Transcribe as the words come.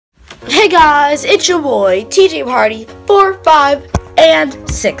Hey guys, it's your boy TJ Party 4, 5, and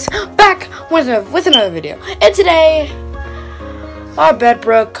 6 back with another video. And today our bed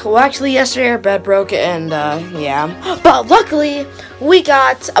broke. Well, actually yesterday our bed broke, and yeah. But luckily we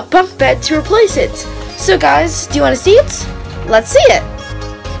got a bunk bed to replace it. So guys, do you want to see it? Let's see it.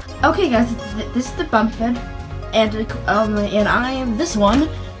 Okay guys, this is the bunk bed, and I am this one.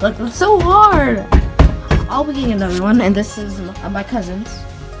 Look, it's so hard. I'll be getting another one, and this is my cousin's.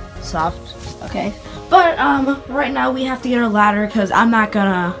 Soft, okay. But right now we have to get our ladder because I'm not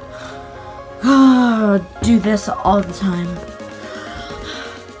gonna do this all the time.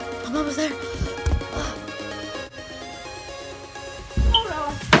 I'm almost there. Oh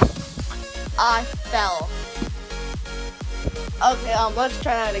no! I fell. Okay, let's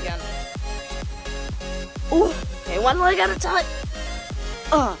try that again. Ooh, okay, one leg at a time.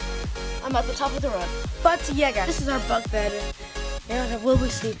 I'm at the top of the run. But yeah, guys, this is our bunk bed. And we'll be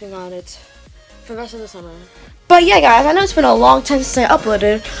sleeping on it for the rest of the summer. But yeah, guys, I know it's been a long time since I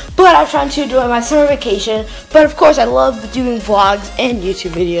uploaded, but I'm trying to do it on my summer vacation. But of course, I love doing vlogs and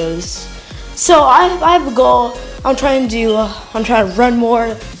YouTube videos. So I have a goal. I'm trying to run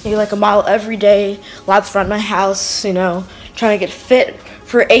more, maybe like a mile every day, laps around my house. You know, trying to get fit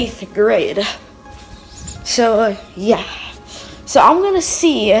for 8th grade. So yeah. So I'm gonna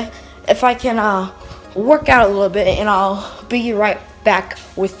see if I can work out a little bit, and I'll be right back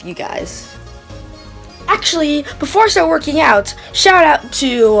with you guys. Actually, before I start working out, shout out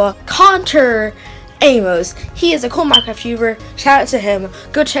to Connor Amos. He is a cool Minecraft YouTuber. Shout out to him.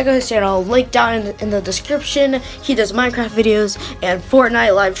 Go check out his channel. Link down in the description. He does Minecraft videos and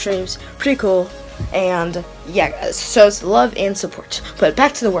Fortnite live streams. Pretty cool. And yeah, guys, so it's love and support. But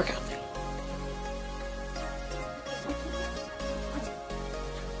back to the workout.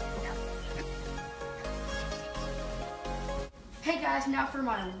 Hey guys, now for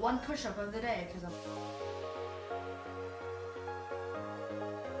my one push-up of the day, because I'm...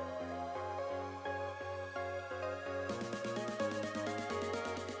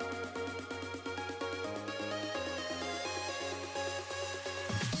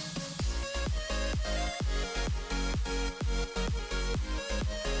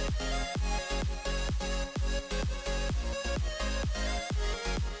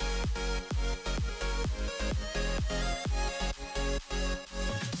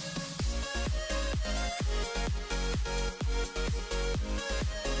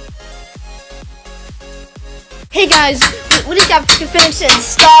 Hey guys, we just got finished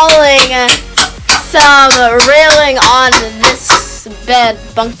installing some railing on this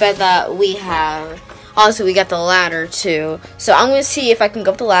bunk bed that we have. Also, we got the ladder too. So I'm gonna see if I can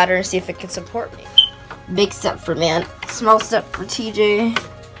go up the ladder and see if it can support me. Big step for man, small step for TJ.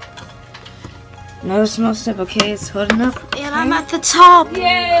 No small step. Okay, it's holding up, and I'm at the top.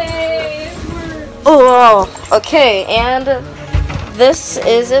 Yay! Oh, okay, and this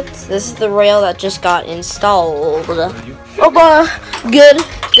is it. This is the rail that just got installed. Oh,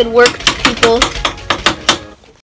 good work, people.